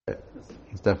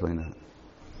It's definitely not.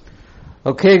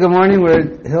 Okay, good morning. We're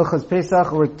at Hilchos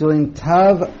Pesach. We're doing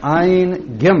Tav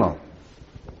Ayin Gimel.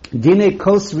 Dine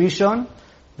Kos Rishon,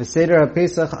 V'Seder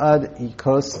HaPesach Ad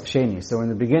Kos Sheni. So we're in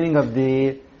the beginning of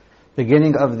the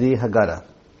Haggadah.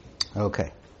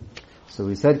 Okay. So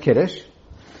we said Kiddush.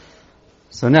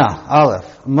 So now,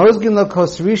 Aleph. Mozgin lo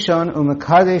Kos Rishon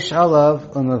u'mekadesh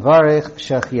alav u'mevarech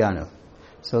shechianu.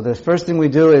 So the first thing we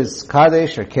do is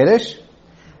Kadesh or Kiddush.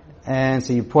 And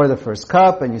so you pour the first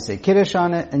cup and you say Kiddush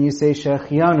on it and you say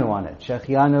Shechianu on it.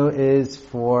 Shechianu is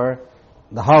for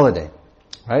the holiday,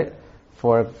 right?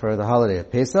 For the holiday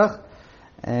of Pesach.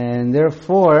 And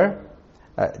therefore,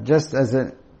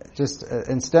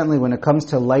 incidentally, when it comes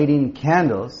to lighting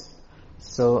candles,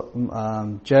 so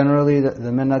generally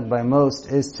the minhag by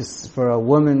most is for a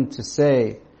woman to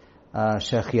say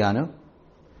Shechianu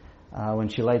when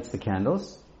she lights the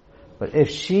candles. But if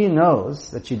she knows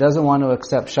that she doesn't want to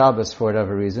accept Shabbos for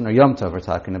whatever reason, or Yom Tov we're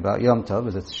talking about, Yom Tov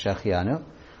is it's Shechianu.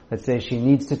 Let's say she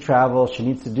needs to travel, she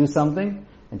needs to do something,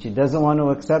 and she doesn't want to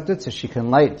accept it, so she can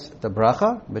light the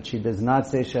bracha, but she does not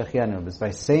say Shechianu. Because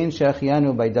by saying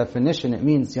Shechianu, by definition, it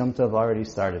means Yom Tov already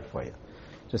started for you.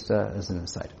 Just as an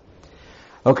aside.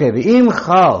 Okay, V'im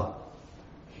Chal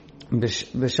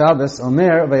B'Shabbos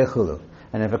Omer V'Yachulu.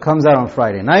 And if it comes out on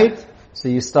Friday night, so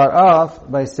you start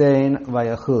off by saying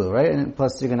Vayachulu, right? And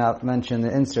plus you're going to mention the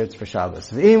inserts for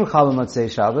Shabbos. V'im Chal Motzei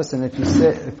Shabbos, and if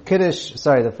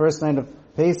the first night of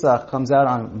Pesach comes out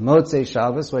on Motzei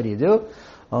Shabbos, what do?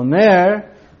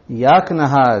 Omer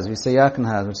Yaknahaz. We say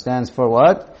Yaknahaz, which stands for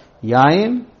what?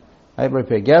 Yain, right?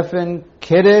 Repe Geffen,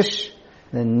 Kiddush,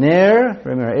 the Ner,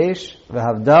 Remer Eish,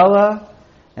 V'Havdalah,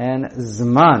 and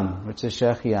Zman, which is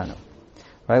Shechianu.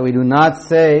 Right, we do not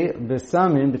say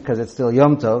Besamim because it's still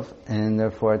Yom Tov, and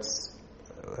therefore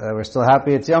we're still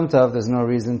happy it's Yom Tov. There's no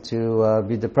reason to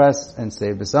be depressed and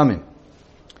say Besamim.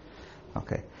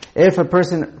 Okay. If a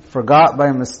person forgot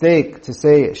by mistake to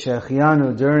say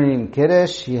Shechianu during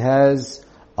Kiddush, he has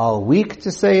all week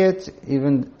to say it,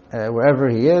 even wherever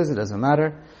he is, it doesn't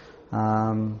matter.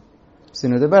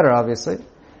 Sooner the better, obviously.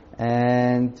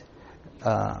 And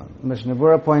Mishnah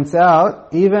Berurah points out,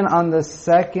 even on the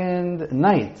second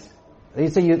night,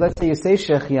 let's say you say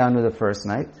Shechianu the first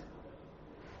night,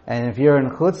 and if you're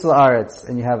in Chutz La'aretz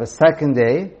and you have a second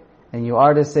day, and you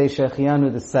are to say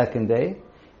Shechianu the second day,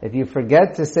 if you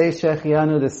forget to say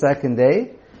Shechianu the second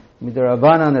day,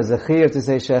 Midarabanan is a chiyuv to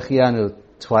say Shechianu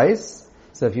twice,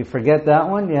 so if you forget that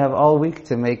one, you have all week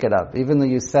to make it up, even though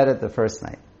you said it the first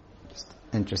night. Just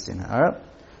interesting, alright?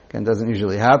 Again, doesn't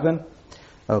usually happen.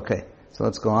 Okay. So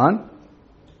let's go on.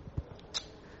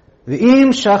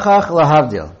 V'im shachach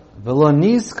lahavdil v'lo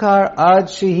nizkar ad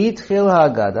shehitchil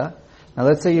ha'agada. Now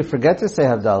let's say you forget to say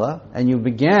Havdalah and you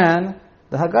began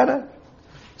the Haggadah.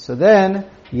 So then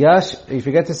you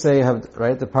forget to say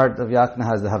right, the part of Yakna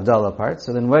has the Havdalah part.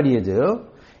 So then what do?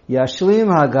 Yashlim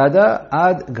Haggadah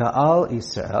ad Gaal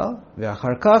Yisrael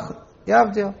v'achar kach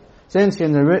yavdil. Since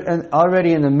you're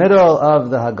already in the middle of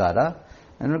the Haggadah,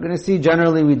 and we're going to see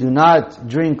generally we do not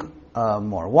drink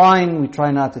more wine. We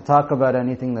try not to talk about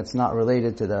anything that's not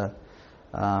related to the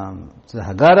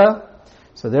Haggadah.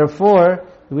 So therefore,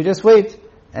 we just wait,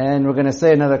 and we're going to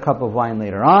say another cup of wine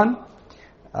later on.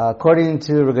 According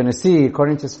to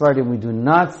Sephardim, we do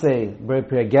not say Brei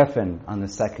Priya Geffen on the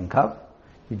second cup.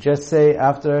 You just say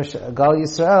after Gal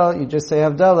Yisrael, you just say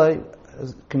Havdalah,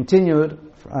 continued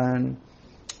and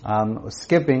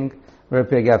skipping Brei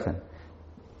Priya Geffen.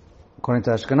 According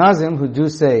to Ashkenazim, who do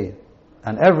say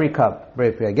on every cup,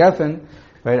 Brei Priya Geffen,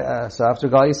 right? So after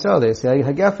Gal Yisrael, they say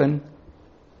Hagefen,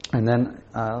 and then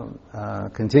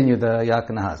continue the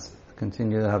Yakanahas,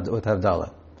 continue with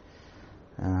Havdalah.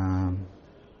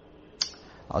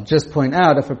 I'll just point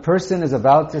out, if a person is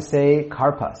about to say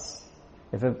Karpas,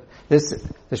 the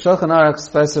Shulchan Aruch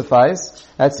specifies,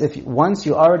 that's if once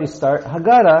you already start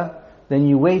Haggadah, then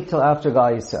you wait till after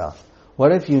Gal Yisrael.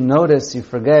 What if you notice you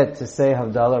forget to say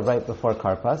Havdalah right before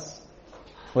Karpas?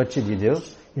 What should you do?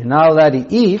 You're not allowed to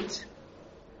eat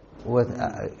with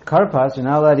Karpas. You're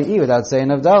not allowed to eat without saying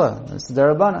Havdalah. This is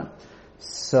Darabanan.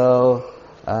 So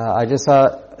I just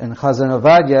saw in Chazon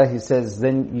Ovadia, he says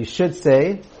then you should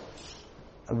say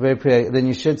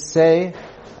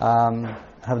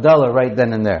Havdalah right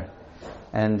then and there.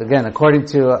 And again, according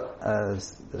to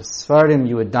Sfardim,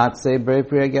 you would not say Brei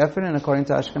Priya Geffen, and according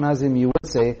to Ashkenazim, you would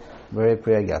say Brei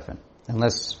Priya Geffen,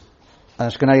 unless the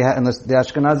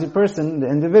Ashkenazi person, the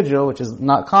individual, which is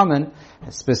not common,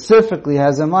 specifically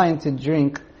has a mind to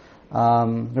drink,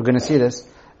 we're going to see this,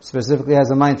 specifically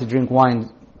has a mind to drink wine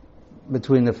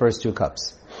between the first two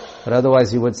cups. But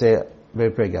otherwise he would say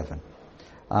Brei Priya Geffen.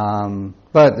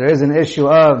 But there is an issue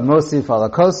of Mosif ala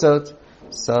Kosot,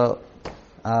 So,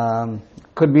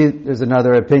 could be, there's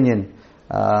another opinion.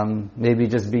 Maybe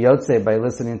just be Yotze by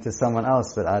listening to someone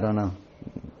else, but I don't know.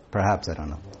 Perhaps, I don't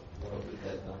know.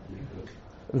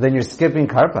 Then you're skipping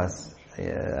karpas.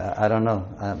 Yeah, I don't know.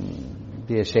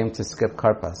 Be ashamed to skip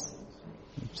karpas.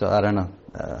 So I don't know.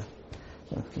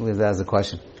 Leave that as a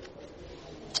question.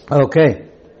 Okay.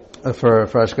 For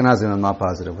Ashkenazim, I'm not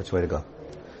positive which way to go.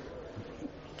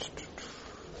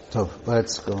 So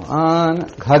let's go on.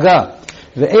 Haga.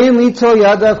 Ve'ein lito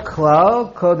yadav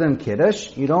klal kodem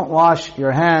kiddush. You don't wash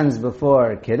your hands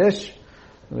before kiddush.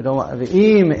 We don't want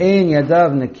ve'im ein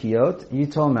yadav nekiyot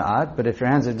yito me'at. But if your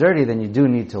hands are dirty, then you do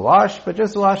need to wash. But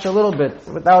just wash a little bit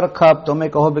without a cup. Don't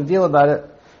make a whole big deal about it.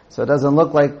 So it doesn't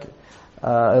look like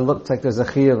it looks like there's a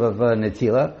chiyuv of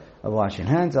netila of washing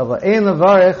hands. Ein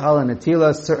levarich ala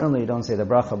netila. Certainly, you don't say the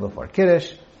bracha before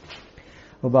kiddush.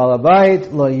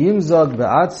 U'balabayit lo yimzog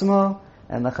be'atzmo.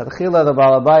 And the chadchila, the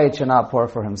balabayit should not pour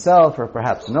for himself, or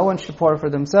perhaps no one should pour for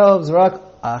themselves. Rak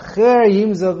acher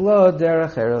yimzog lo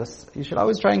derecheros. You should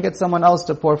always try and get someone else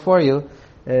to pour for you.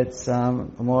 It's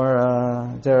more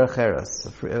derecheros,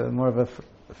 more of a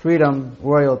freedom,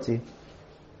 royalty.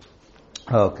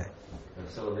 Okay.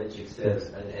 So Menchik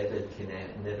says an Ebed can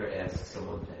never ask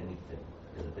someone for anything.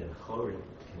 And a Ben Chorin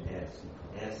can ask. You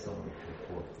can ask someone to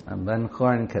pour. And Ben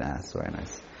Chorin can ask. Very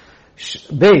nice.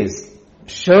 Beis.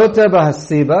 Shota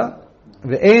b'hasiba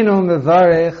ve'enu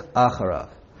mevarech acharav.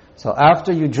 So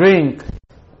after you drink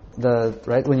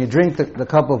when you drink the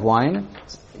cup of wine,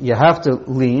 you have to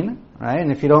lean, right?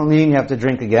 And if you don't lean, you have to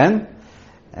drink again.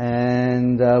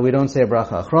 And we don't say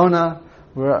bracha achrona.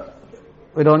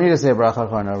 We don't need to say bracha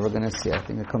achrona. We're going to see. I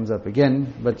think it comes up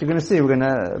again. But you're going to see.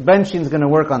 Ben Shin's going to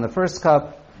work on the first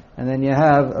cup, and then you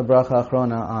have a bracha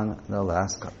achrona on the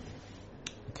last cup.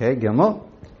 Okay, Gimel.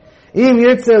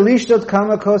 If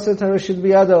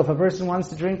a person wants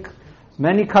to drink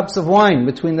many cups of wine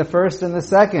between the first and the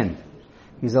second,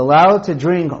 he's allowed to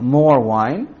drink more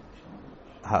wine.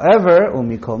 However,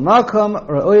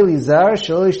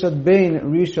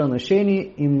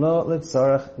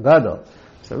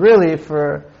 so really,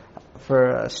 for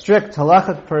strict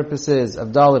halachic purposes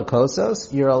of daled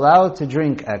kosos, you're allowed to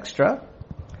drink extra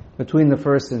between the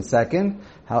first and second.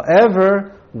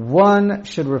 However, one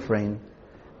should refrain.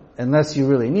 Unless you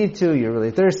really need to, you're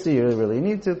really thirsty, you really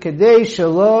need to. Kedei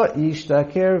shelo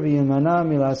yishtaker v'yimana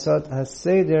milasot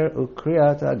haseder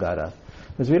ukriyat agada.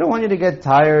 Because we don't want you to get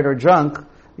tired or drunk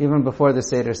even before the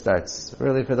seder starts.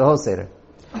 Really, for the whole seder.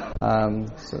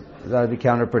 So that would be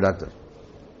counterproductive.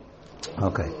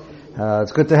 Okay.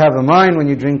 It's good to have in mind when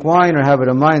you drink wine, or have it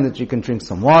in mind that you can drink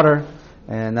some water,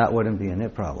 and that wouldn't be a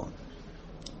problem.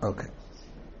 Okay.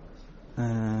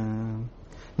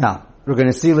 Now, we're going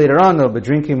to see later on though, but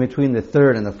drinking between the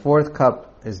third and the fourth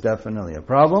cup is definitely a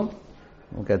problem.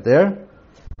 We'll get there.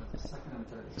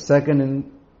 Second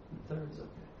and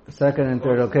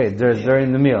third, okay.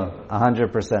 During the meal,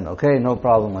 100%. Okay, no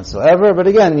problem whatsoever. But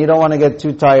again, you don't want to get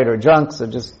too tired or drunk, so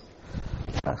just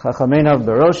Chachamena of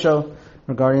Berosho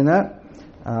regarding that.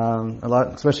 A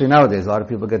lot, especially nowadays, a lot of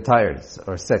people get tired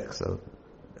or sick. So,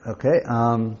 okay.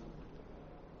 Now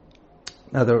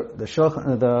the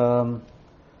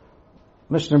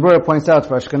Mishnah Berurah points out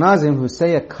for Ashkenazim who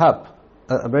say a cup,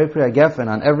 a very priya gefen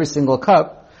on every single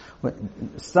cup.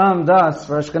 Stam das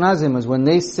for Ashkenazim is when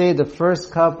they say the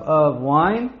first cup of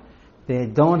wine, they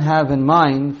don't have in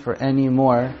mind for any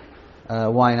more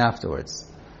wine afterwards.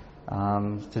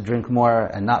 To drink more,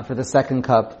 and not for the second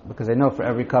cup, because they know for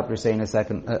every cup you're saying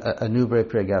a new very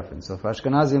priya gefen. So for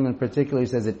Ashkenazim in particular, he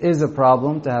says it is a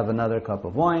problem to have another cup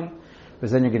of wine,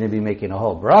 because then you're going to be making a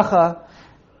whole bracha,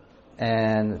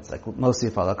 and it's like mostly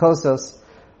falakosos.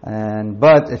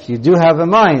 But if you do have in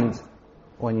mind,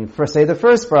 when you first say the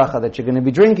first bracha, that you're going to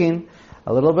be drinking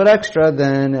a little bit extra,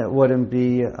 then it wouldn't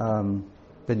be,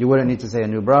 that you wouldn't need to say a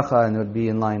new bracha, and it would be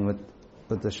in line with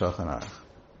the Shulchan Aruch.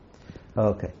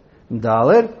 Okay.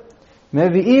 Dalet.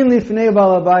 Mevi'im lifnei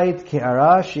balabayit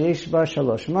ke'ara sheyesh ba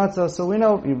shalosh matzos. So we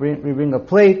know we bring a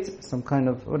plate, some kind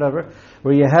of whatever,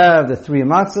 where you have the 3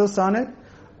 matzos on it,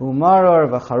 umaror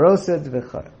v'charoset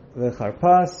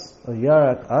v'charpas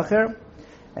u'yarak acher,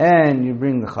 and you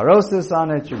bring the charosis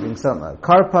on it, you bring some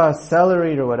karpas,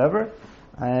 celery or whatever,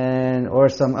 or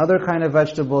some other kind of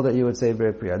vegetable that you would say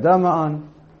ber priyadama on.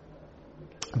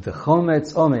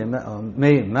 V'chometz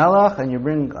mei melach, and you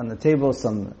bring on the table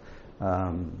some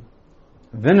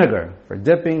vinegar for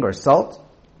dipping or salt.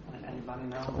 Anybody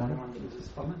know if anyone uses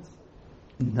chometz?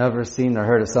 Never seen or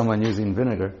heard of someone using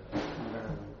vinegar.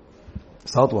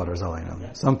 Salt water is all I know.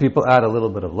 Some people add a little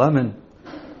bit of lemon,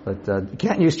 but you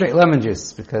can't use straight lemon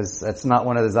juice because that's not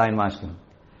one of the Zayin Mashkin.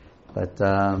 But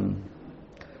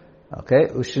Okay,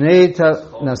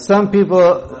 now some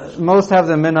people, most have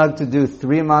the minhag to do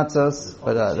 3 matzos,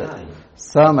 but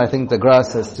some, I think the Gra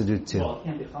says to do 2. Well, it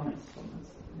can't be chametz.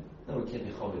 No, it can't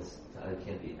be chametz. It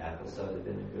can't be apple cider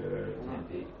vinegar. It can't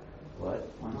be what?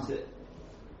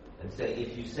 I'm saying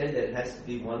if you say that it has to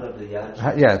be one of the yad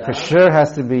shachadam. Yeah, for sure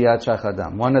has to be yad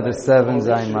shachadam. One of the 7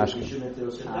 zayin mashkin.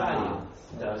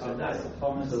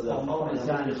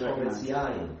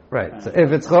 Right. So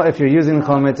if you're using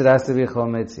chometz, it has to be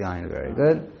chometz yain. Very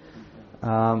good.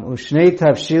 Ushnei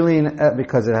tavshilin,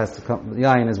 because it has to come.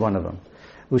 Yain is one of them.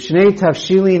 Ushnei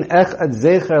tavshilin echad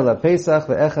zecher lapesach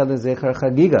ve'echad zecher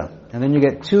chagiga. And then you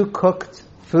get 2 cooked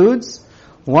foods.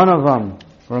 One of them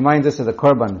reminds us of the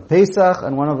korban Pesach,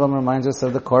 and one of them reminds us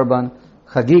of the korban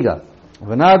chagiga.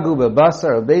 V'nagu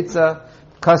be'basar or beitza.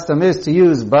 Custom is to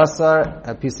use basar,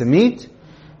 a piece of meat.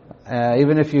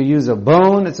 Even if you use a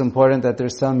bone, it's important that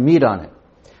there's some meat on it.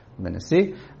 I'm going to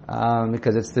see,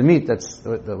 because it's the meat that's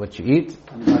what you eat.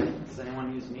 Does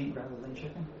anyone use meat rather than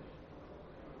chicken?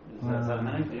 Is that a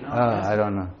minute? Do you know? I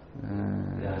don't know.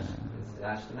 It's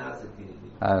Ashkenazi.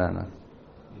 I don't know.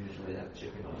 Usually have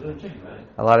chicken on Do chicken, right?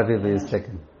 A lot of people use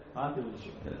chicken. A lot of people use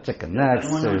chicken. Chicken next,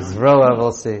 there's roa,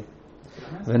 we'll see.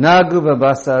 V'nagu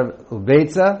b'basar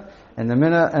ubeitza, and the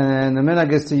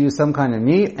minhag is to use some kind of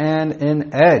meat and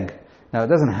an egg. Now it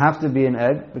doesn't have to be an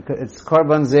egg, because it's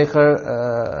korban zecher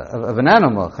of an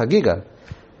animal, chagiga.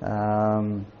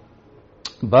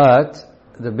 But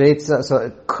the beitza, so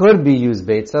it could be used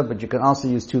beitza, but you can also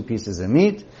use 2 pieces of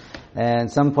meat.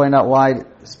 And some point out why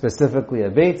specifically a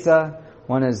beitza.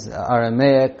 One is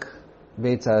Aramaic,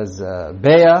 beitza is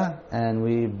beya, and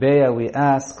we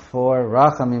ask for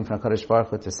rachamim from HaKadosh Baruch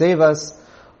Hu to save us,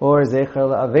 or zecher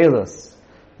la'avelus,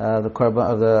 the korban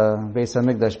of the Beis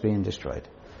HaMikdash being destroyed.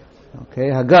 Okay,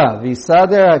 Haga,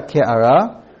 v'sader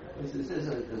ha'ke'ara. This is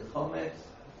a chometz.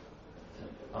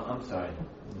 I'm sorry.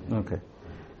 Okay.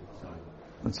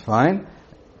 That's fine.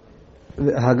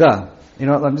 Haga. You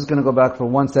know what, I'm just going to go back for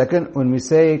 1 second. When we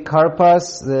say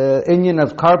karpas, the inyan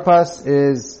of karpas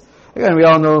is, again, we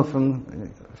all know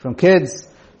from kids,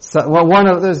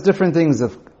 so, there's different things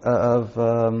of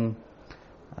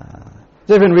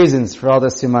different reasons for all the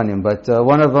simanim, but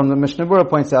one of them, the Mishnah Berurah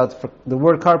points out, the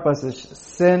word karpas is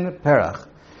sin perach.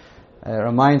 It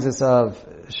reminds us of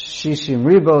Shishim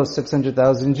Ribo,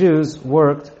 600,000 Jews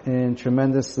worked in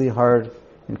tremendously hard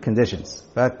conditions,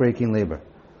 backbreaking labor.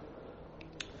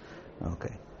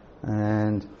 Okay,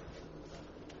 and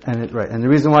the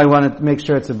reason why I want to make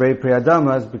sure it's a Brei Pri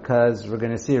Adama is because we're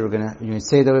going to see, when you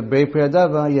say that with Brei Pri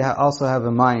Adama, you also have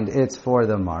in mind it's for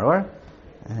the maror,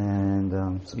 and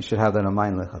so you should have that in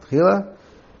mind lechatchila.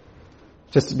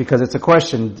 Just because it's a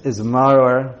question, is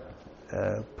maror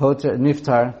poter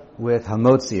niftar with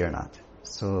hamotzi or not?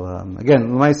 So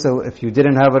again, if you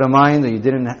didn't have it in mind, or you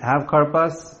didn't have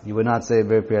karpas, you would not say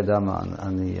Brei Pri Adama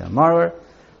on the maror.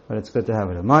 But it's good to have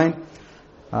it in mind.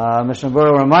 Mishnah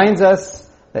Berurah reminds us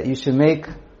that you should make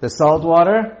the salt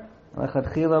water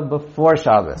lechatchila before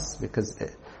Shabbos, because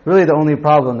really the only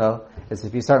problem though is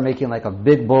if you start making like a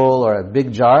big bowl or a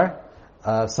big jar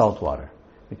of salt water,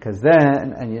 because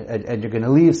then and you're going to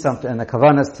leave something, and the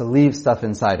kavanah is to leave stuff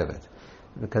inside of it,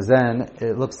 because then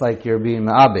it looks like you're being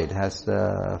ma'abed.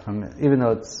 Even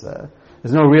though it's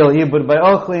there's no real ibud by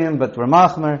ochlim, but we're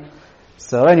machmer.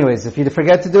 So anyways, if you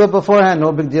forget to do it beforehand,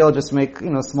 no big deal. Just make,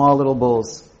 small little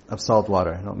bowls of salt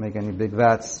water. Don't make any big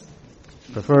vats,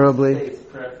 preferably. It's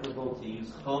preferable to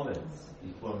use chometz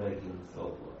before making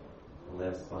salt water. The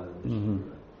last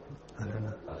one. I don't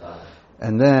know.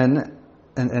 And then,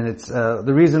 and it's,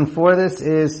 the reason for this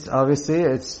is, obviously,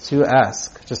 it's to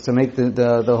ask. Just to make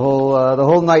the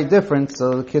whole night different,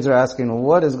 so the kids are asking,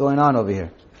 what is going on over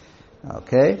here?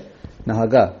 Okay?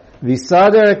 Nahaga.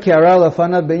 Visader kiara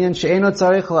lafana binyan she'eno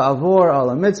tzarich la'avor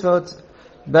ala mitzvot.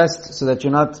 Best so that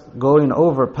you're not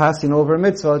passing over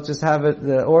mitzvot. Just have it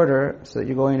the order, so that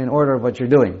you're going in order of what you're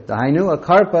doing. Dahainu a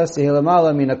karpas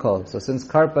yehilamala minakol. So since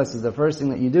karpas is the first thing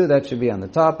that you do, that should be on the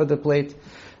top of the plate.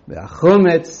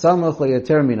 Ve'achometz samuch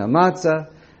le'yater min hamatzah,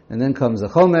 and then comes the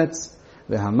chometz.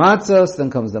 Ve'hamatzos, then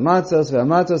comes the matzos.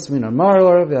 Ve'hamatzos min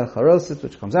hamaror ve'acharoset,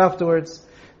 which comes afterwards.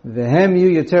 Vehem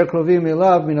yu yoter krovim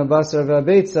ilav min habasar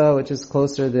ve'abeitza, which is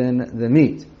closer than the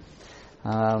meat.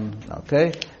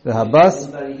 Okay. The habas.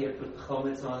 Anybody here put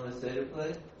chometz on the seder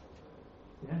plate?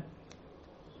 Yeah.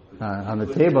 On the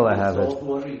table, I have it. Salt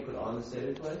water you put on the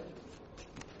seder plate?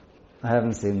 I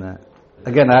haven't seen that.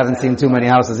 Again, I haven't seen too many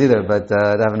houses either, but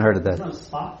I haven't heard of that. There's no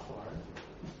spot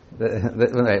for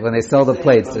it. When they sell the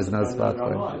plates, there's no spot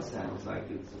for it. It sounds like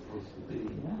it's supposed to be.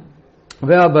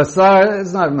 Ve'habasar,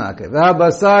 it's not makeh.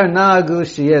 Ve'habasar na'agu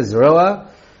sheyeh zroa.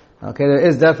 Okay, there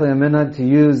is definitely a minhag to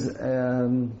use,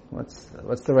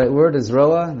 what's the right word? Is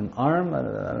roa, an arm? I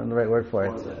don't know the right word for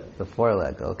it. Foreleg. The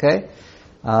foreleg, okay?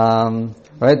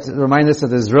 Right, to remind us of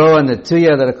the zroa and the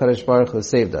tuya that HaKadosh Baruch Hu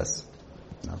saved us.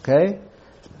 Okay?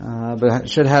 But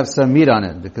it should have some meat on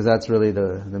it, because that's really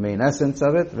the main essence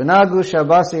of it. V'nagu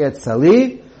shabasi et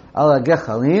sali, ala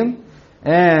gechalim,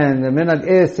 and the minhag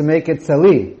is to make it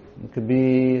sali. It could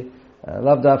be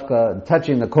lav dafka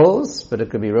touching the coals, but it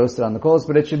could be roasted on the coals,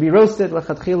 but it should be roasted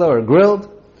lechatchila or grilled.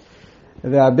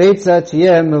 Ve'abeitza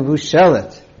tiyeh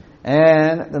mevushelet,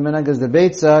 and the minhag is the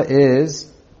beitza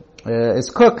is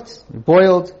cooked,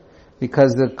 boiled,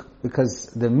 because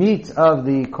the meat of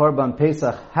the korban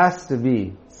pesach has to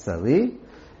be sali,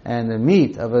 and the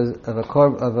meat of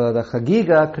the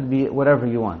chagiga could be whatever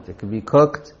you want. It could be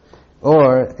cooked,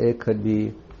 or it could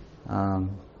be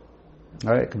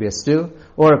it could be a stew,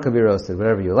 or it could be roasted,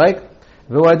 whatever you like.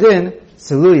 V'wadin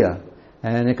siluya,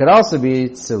 and it could also be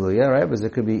siluya, right? Because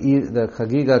it could be the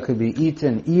chagiga could be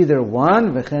eaten either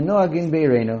one. V'chen noagin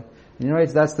beirenu, and you know,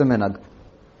 that's the minhag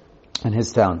in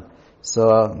his town.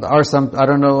 So there are some, I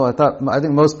don't know, I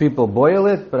think most people boil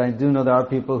it, but I do know there are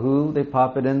people who they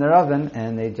pop it in their oven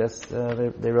and they just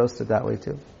they roast it that way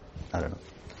too. I don't know.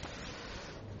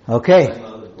 Okay. My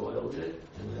mother boiled it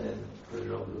and then put it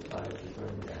over the fire to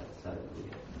burn the outside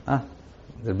of the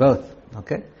They're both.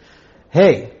 Okay.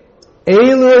 Hey,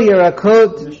 Eilu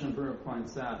Yerakot. Commissioner Brewer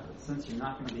points out that since you're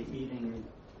not going to be eating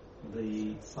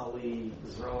the Sali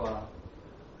Zroa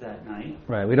that night.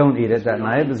 Right, we don't eat it that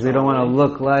night because we don't want to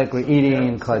look like we're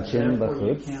eating klachin therefore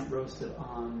you b'chutz. can't roast it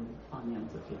on Yom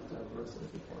Tov. You have to have roasted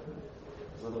it beforehand.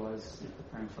 Because otherwise you're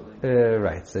preparing for the...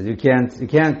 Right, so you can't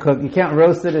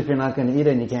roast it if you're not going to eat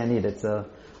it, and you can't eat it, so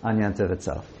on Yom Tov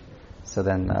itself. So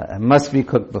then it must be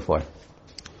cooked before.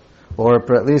 Or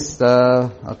at least,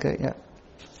 okay, yeah.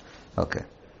 Okay.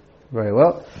 Very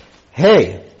well.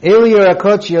 Hey, Eli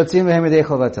Yerakot Yotzim V'hem Yedei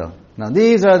Chovato. Now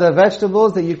these are the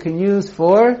vegetables that you can use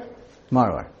for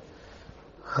maror.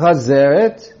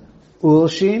 Chazeret,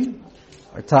 ulshin,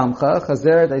 or tamcha.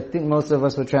 Chazeret, I think most of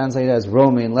us would translate as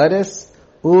romaine lettuce.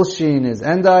 Ulshin is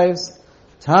endives.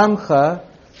 Tamcha,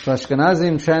 so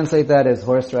Ashkenazim translate that as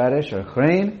horseradish or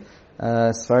chrein.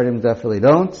 Sephardim definitely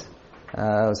don't. It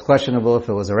was questionable if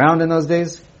it was around in those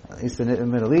days, at least in the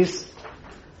Middle East.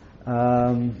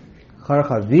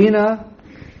 Charchavina,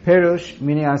 perush,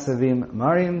 mini asavim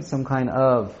marim, some kind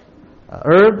of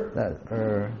herb,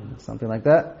 or something like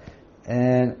that,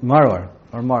 and maror,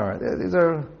 or maror. These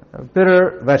are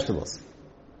bitter vegetables.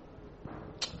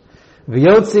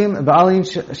 V'yotzim ba'alin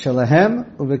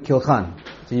shalahem u'v'kilchan.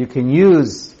 So you can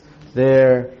use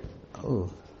their,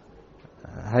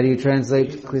 how do you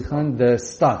translate kilchan? The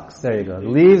stalks. There you go.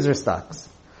 Leaves or stalks.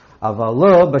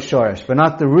 Avalo b'shorish, but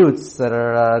not the roots that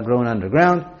are grown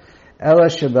underground. Ela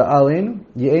sheba'alin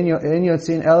ye'en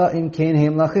yotzin ela in kein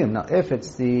heim lachim. Now, if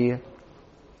it's the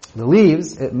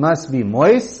leaves, it must be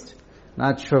moist,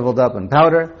 not shriveled up in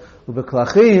powder.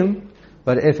 Ubeklachim,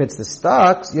 but if it's the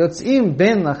stalks, yotzim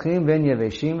ben lachim ben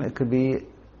yeveshim, it could be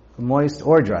moist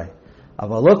or dry.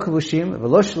 Avalo kavushim,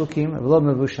 avalo shlukim, avalo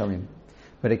mevushalim.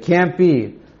 But it can't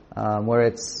be where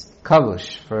it's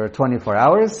kavush for 24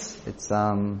 hours. It's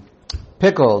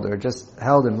pickled or just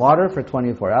held in water for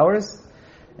 24 hours.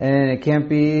 And it can't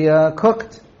be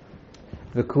cooked.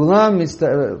 V'kulam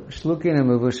shlukin and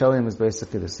mevushalim is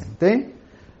basically the same thing.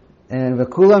 And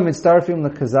v'kulam mitztarfim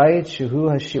l'kazayit shehu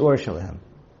hashior shalehem.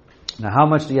 Now, how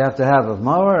much do you have to have of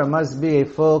maror? It must be a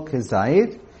full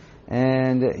kazayit,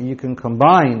 and you can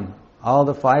combine all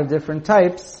the 5 different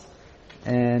types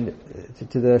and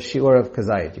to the shiur of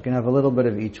kazayit. You can have a little bit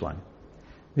of each one.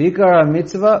 V'ikar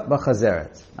mitzvah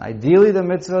b'chazeret. Ideally, the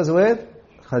mitzvah is with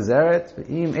chazeret,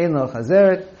 v'im ein lo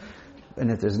chazeret,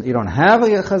 and if you don't have a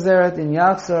chazeret, in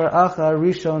yachzar, acha,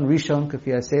 rishon,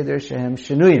 kafi aseder, shehem,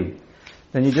 shenuyim.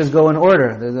 Then you just go in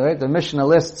order. The Mishnah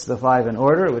lists the 5 in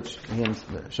order, which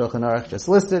Shulchan Aruch just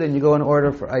listed, and you go in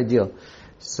order for ideal.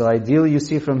 So ideally, you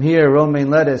see from here, romaine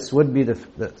lettuce would be the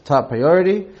top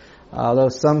priority, although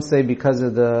some say because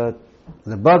of the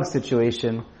bug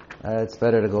situation, it's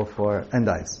better to go for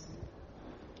endives.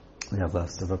 We have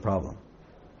less of a problem.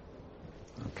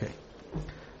 Okay.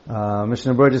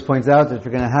 Mishnah Berurah just points out that if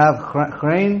you're going to have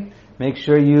chrein, make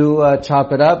sure you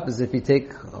chop it up, because if you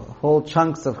take whole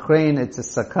chunks of chrein, it's a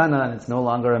sakana and it's no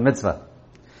longer a mitzvah.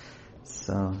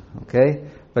 So, okay.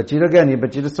 But you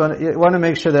just want to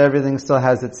make sure that everything still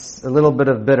has a little bit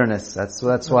of bitterness.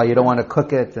 That's why you don't want to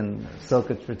cook it and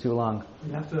soak it for too long.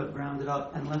 You have to have ground it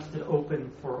up and left it open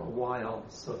for a while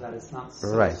so that it's not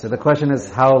so right. So the question is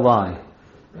how long?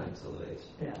 Right until the age.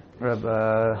 Yeah.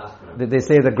 They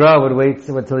say the Gra would wait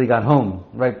until he got home,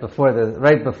 right before,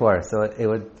 so it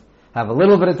would have a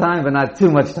little bit of time, but not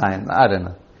too much time. I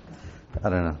don't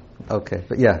know. Okay,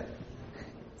 but yeah,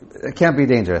 it can't be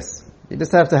dangerous. You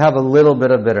just have to have a little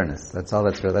bit of bitterness. That's all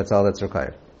that's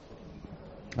required.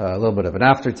 A little bit of an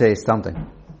aftertaste, something.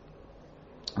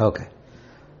 Okay.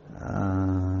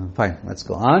 Fine, let's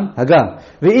go on. Hagam.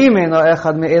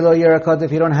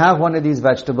 If you don't have one of these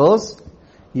vegetables,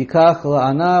 yikach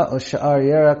la'ana or sha'ar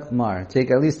yerak mar.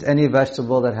 Take at least any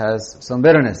vegetable that has some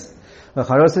bitterness. And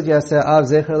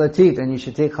you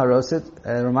should take charoset.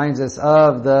 It reminds us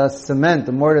of the cement,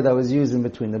 the mortar that was used in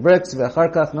between the bricks.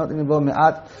 Chometz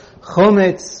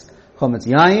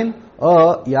yayin,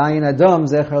 or yayin adam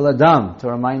zecher ladam, to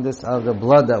remind us of the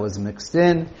blood that was mixed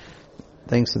in,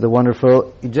 thanks to the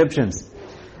wonderful Egyptians.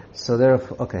 So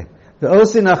therefore, okay.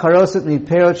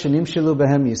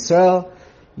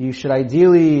 You should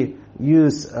ideally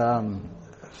use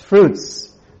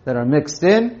fruits that are mixed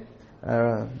in.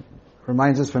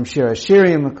 Reminds us from Shir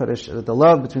Hashirim, the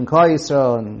love between Klal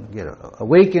Yisrael, and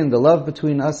awaken the love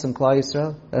between us and Klal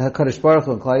Yisrael, HaKadosh Baruch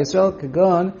Hu and Klal Yisrael.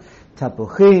 Kagon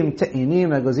tapuchim,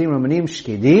 te'inim, agozim, romanim,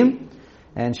 shkedim,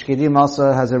 and shkedim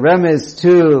also has a remez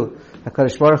to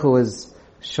HaKadosh Baruch Hu is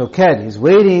shoked. He's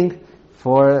waiting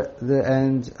for the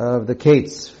end of the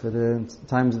Kates, for the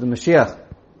times of the Mashiach,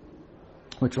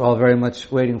 which we're all very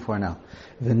much waiting for now.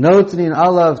 V'notnin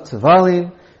alav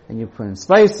tavalin, and you put in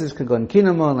spices, kagon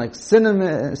cinnamon, like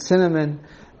cinnamon,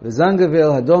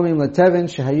 v'zangavil hadomim latevin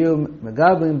shehayu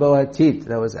megablim bo hatit,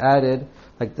 that was added,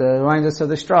 like the reminders of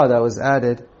the straw that was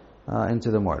added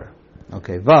into the mortar.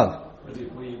 Okay, vav.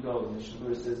 Before you go, the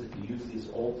Mishnah says if you use these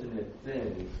alternate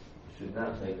things, you should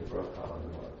not make a bracha on the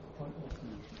mortar.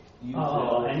 You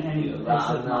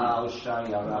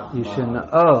should not.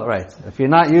 Oh, right. If you're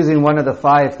not using one of the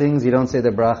 5 things, you don't say the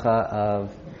bracha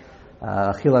of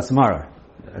achilas mar.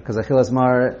 Because achilas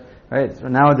mar, right,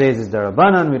 nowadays is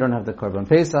derabanan, we don't have the korban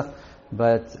pesach,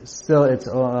 but still it's,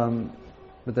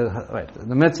 but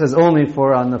the mitzvah is only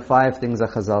for on the 5 things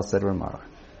that Chazal said were mar.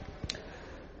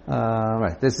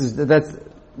 Right, that's,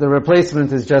 the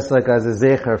replacement is just like as a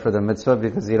zecher for the mitzvah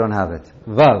because you don't have it.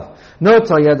 Vav.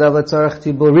 Notal yadav letzarech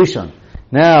tibul rishon.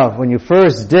 Now, when you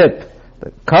first dip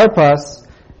the karpas,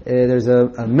 there's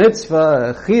a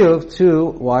mitzvah, a chiyuv, to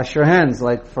wash your hands,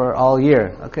 like for all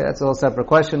year. Okay, that's a whole separate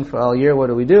question. For all year, what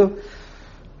do we do?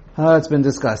 It's been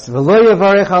discussed. V'lo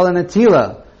yavarech al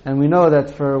netila. And we know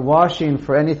that for washing,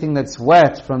 for anything that's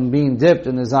wet from being dipped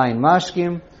in the zayin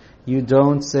mashkim, you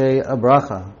don't say a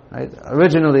bracha. Right?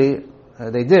 Originally,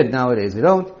 they did. Nowadays, we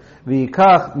don't.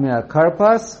 V'yikach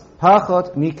me'akarpas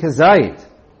pachot mikezayit.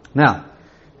 Now,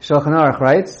 Shulchan Aruch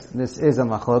writes, this is a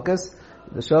machlokas,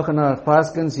 the Shulchan Aruch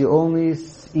paskins, you only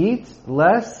eat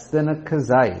less than a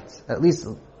kazayit. At least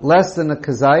less than a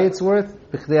kazayit's worth,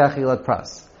 b'chdei achilat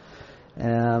pras.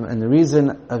 And the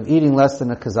reason of eating less than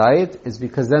a kazayit is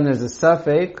because then there's a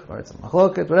safek, or it's a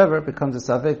machloket, whatever, it becomes a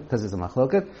safek because it's a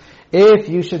machloket, if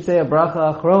you should say a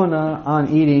bracha achrona on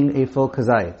eating a full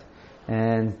kazayit.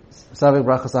 And safek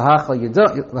bracha sahachal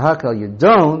you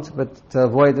don't, but to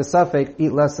avoid the safek,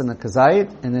 eat less than a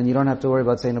kazayit, and then you don't have to worry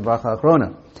about saying a bracha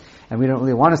achrona. And we don't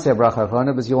really want to say a bracha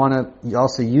achrona, because you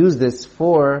also use this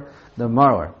for the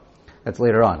maror. That's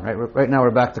later on, right? Right now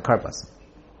we're back to karpas.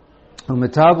 You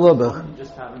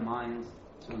just have in mind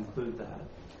to include that.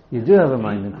 You do have in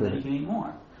mind to include it. And then you can eat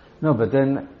more. No, but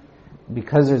then,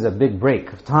 because there's a big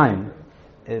break of time,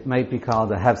 it might be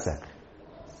called a hefsek.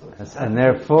 And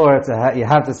therefore, you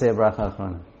have to say a bracha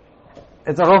achrona.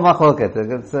 It's a whole machloket.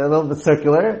 It's a little bit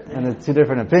circular, and it's 2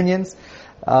 different opinions.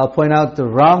 I'll point out the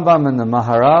Rambam and the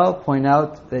Maharal point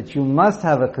out that you must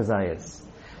have a kazayis,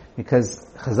 because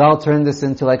Chazal turned this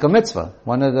into like a mitzvah.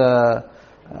 One of the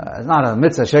not a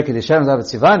mitzvah, Shekid Hashem Zavat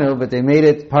Sivanu, but they made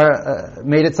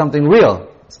it something real.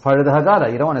 It's part of the Haggadah.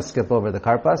 You don't want to skip over the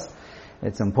karpas.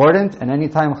 It's important, and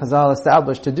anytime Chazal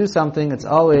established to do something, it's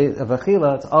always, of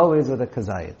achila, it's always with a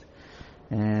kazayit.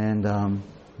 And,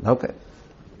 okay.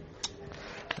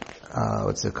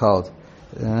 What's it called?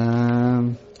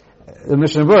 The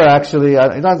Mishnah Berurah actually,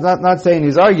 not saying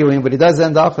he's arguing, but he does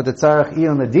end off with the tzarech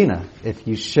iyun ladina, if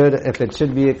it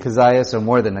should be a kazayis or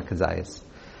more than a kazayis.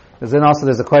 Because then also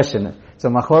there's a question. So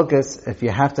machlokes, if you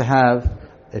have to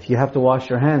wash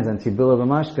your hands and tibula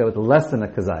b'mashka with less than a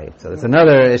kazayit. So it's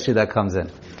another issue that comes in.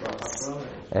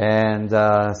 And,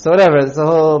 so whatever, it's a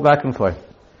whole back and forth.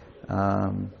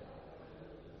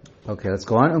 Okay, let's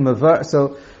go on.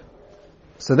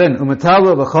 So then,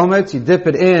 umetalu b'chometz, you dip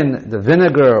it in the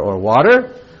vinegar or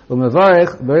water.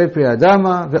 Umevarech beri pri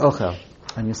adama ve'ochel.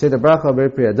 And you say the bracha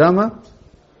beri pri adama.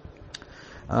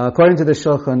 according to the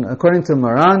Shulchan, according to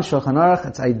Maran, Shulchan Aruch,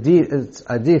 it's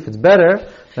adif, it's better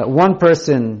that one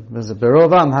person, there's a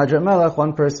Berovam, Hadrat Melech,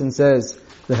 one person says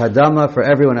the Hadama for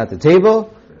everyone at the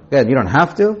table. Again, you don't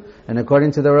have to. And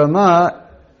according to the Ramah,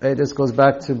 this goes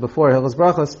back to before Hilchos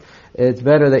Brachos, it's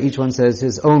better that each one says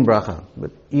his own bracha.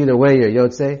 But either way, you're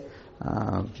Yotzei.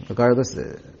 Regardless,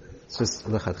 it's just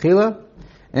L'chatchila.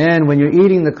 And when you're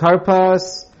eating the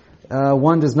karpas,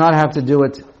 one does not have to do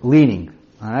it leaning.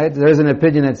 Alright? There's an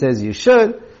opinion that says you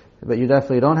should, but you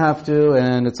definitely don't have to,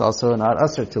 and it's also not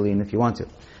asr to lean if you want to.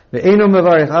 Ve'enu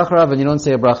mevarich achrav, and you don't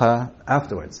say a bracha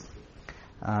afterwards.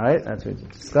 Alright? That's what we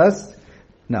discussed.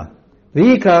 Now,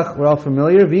 V'yikach, we're all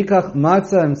familiar. V'yikach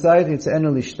matzah inside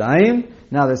yitzenu lishtayim.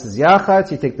 Now this is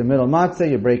yachatz. You take the middle matzah,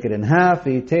 you break it in half.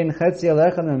 V'yitein chetzi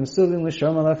alechem v'mesuvim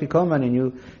l'shom al afikoman, and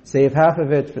you save half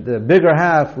of it for the bigger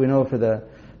half. We know for the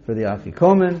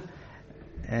afikoman.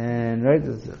 And right,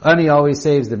 ani always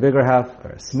saves the bigger half,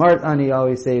 or smart ani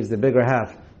always saves the bigger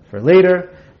half for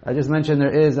later. I just mentioned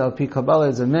there is al pi Kabbalah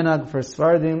is a minhag for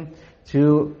Sfardim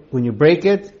to, when you break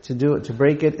it, to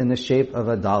break it in the shape of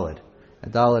a daled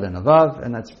and a vav,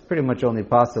 and that's pretty much only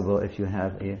possible if you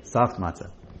have a soft matzah.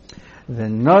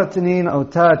 V'notnin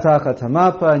ota tachat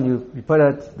hamapa, and you put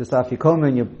it this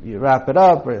afikomen, you wrap it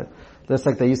up, or just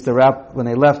like they used to wrap when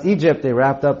they left Egypt, they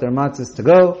wrapped up their matzahs to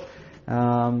go.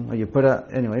 Or you put it,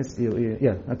 anyways,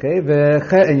 okay,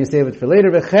 and you save it for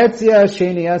later. So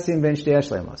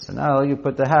now you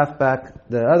put the half back,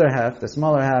 the other half, the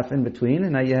smaller half in between,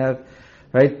 and now you have,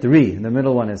 right, 3. And the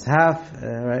middle one is half,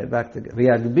 right, back to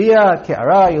v'yagbiya,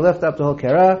 ke'ara, you lift up the whole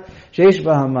ke'ara, sheish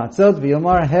baha matzot,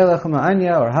 v'yomar helach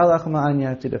ma'anya, or halach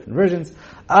ma'anya, 2 different versions,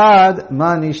 ad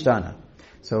ma nishtana.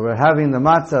 So we're having the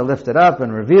matzah lifted up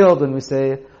and revealed when we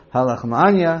say halach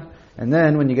ma'anya. And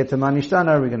then when you get to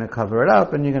Manishtana, we're going to cover it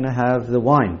up and you're going to have the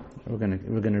wine. We're going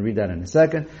to read that in a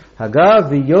second. Hagav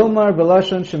v'yomar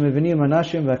b'lashon shemivinim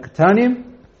anashim v'katanim.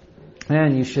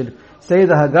 And you should say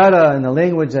the Haggadah in the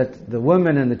language that the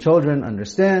women and the children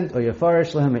understand. Or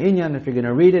yafarish lahem inyan. If you're going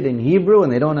to read it in Hebrew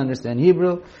and they don't understand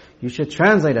Hebrew, you should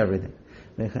translate everything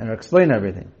or explain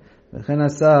everything. He did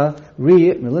the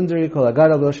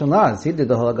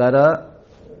whole Haggadah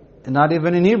not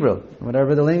even in Hebrew,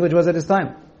 whatever the language was at his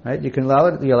time. Right? You're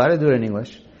allowed to do it in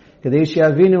English. So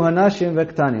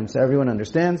everyone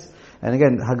understands. And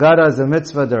again, Haggadah is a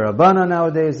mitzvah derabana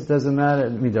nowadays. It doesn't matter,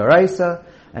 midaraisa.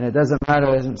 And it doesn't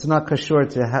matter, it's not kashur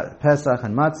to Pesach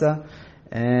and Matzah.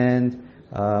 And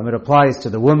it applies to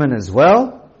the women as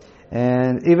well.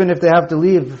 And even if they have to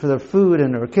leave for their food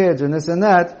and their kids and this and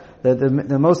that,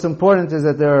 the most important is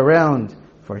that they're around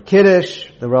for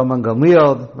Kiddush, the Roman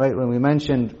Gamliel, right? When we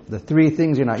mentioned the 3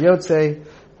 things you're not Yotzei,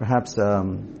 perhaps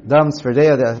Dams for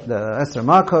Deya, the Esther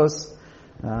Makos.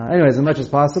 Anyways, as much as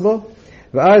possible.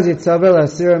 And then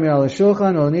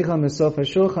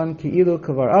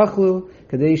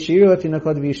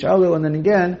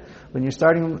again, when you're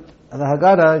starting the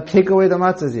Haggadah, take away the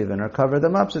matzahs even, or cover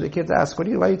them up so the kids ask, why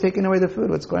are you taking away the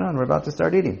food? What's going on? We're about to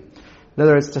start eating. In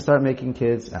other words, to start making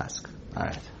kids ask.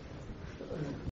 Alright.